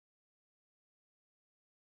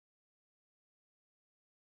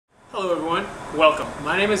Hello everyone, welcome.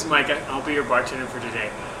 My name is Micah and I'll be your bartender for today.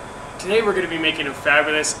 Today we're going to be making a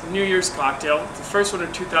fabulous New Year's cocktail, the first one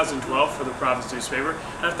of 2012 for the Province newspaper,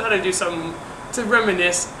 and I thought I'd do something to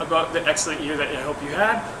reminisce about the excellent year that I hope you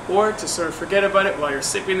had, or to sort of forget about it while you're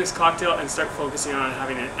sipping this cocktail and start focusing on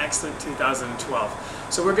having an excellent 2012.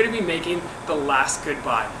 So we're going to be making the Last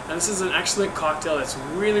Goodbye. Now this is an excellent cocktail that's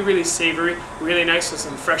really savory, really nice with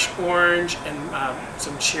some fresh orange and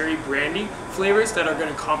some cherry brandy flavors that are going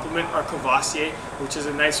to complement our Courvoisier, which is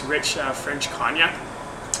a nice rich French cognac.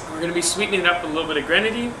 We're going to be sweetening it up with a little bit of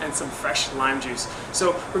grenadine and some fresh lime juice.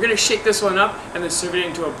 So we're going to shake this one up and then serve it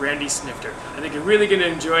into a brandy snifter. I think you're really going to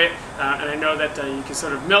enjoy it, and I know that you can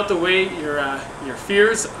sort of melt away your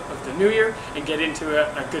fears of the new year and get into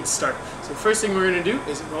a good start. So first thing we're going to do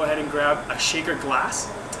is go ahead and grab a shaker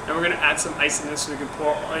glass, and we're going to add some ice in this so we can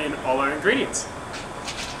pour in all our ingredients.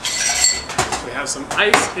 So we have some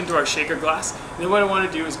ice into our shaker glass, and then what I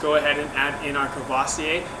want to do is go ahead and add in our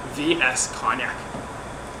Courvoisier VS Cognac.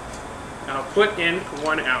 I'll put in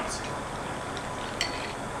 1 ounce.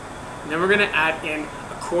 And then we're going to add in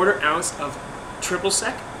a 1/4 ounce of triple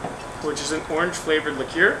sec, which is an orange flavored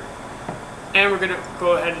liqueur. And we're going to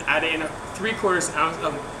go ahead and add in a 3/4 ounce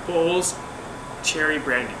of Bowls cherry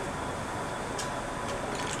brandy.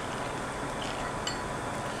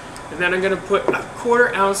 And then I'm going to put a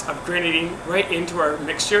 1/4 ounce of grenadine right into our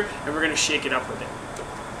mixture, and we're going to shake it up with it.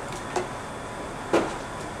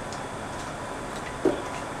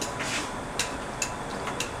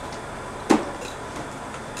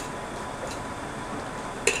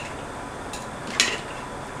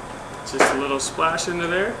 Just a little splash into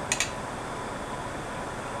there.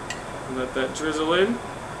 Let that drizzle in.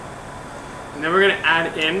 And then we're going to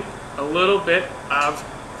add in a little bit of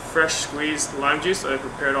fresh squeezed lime juice that I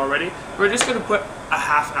prepared already. We're just going to put a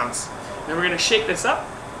 1/2 ounce. Then we're going to shake this up.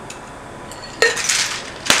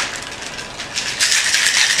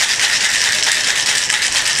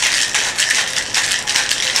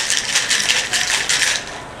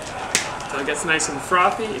 So it gets nice and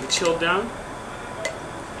frothy and chilled down.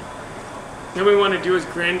 Then what we want to do is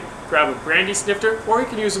grab a brandy snifter, or you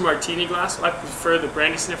can use a martini glass. I prefer the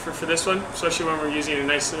brandy snifter for this one, especially when we're using a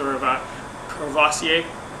nice sort of Courvoisier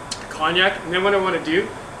cognac. And then what I want to do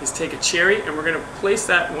is take a cherry, and we're going to place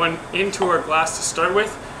that one into our glass to start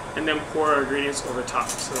with, and then pour our ingredients over top.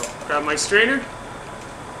 So grab my strainer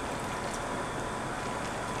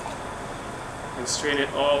and strain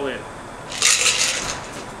it all in.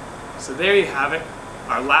 So there you have it,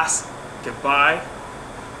 our last goodbye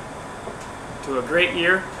to a great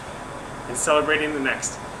year and celebrating the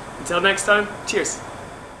next. Until next time, cheers.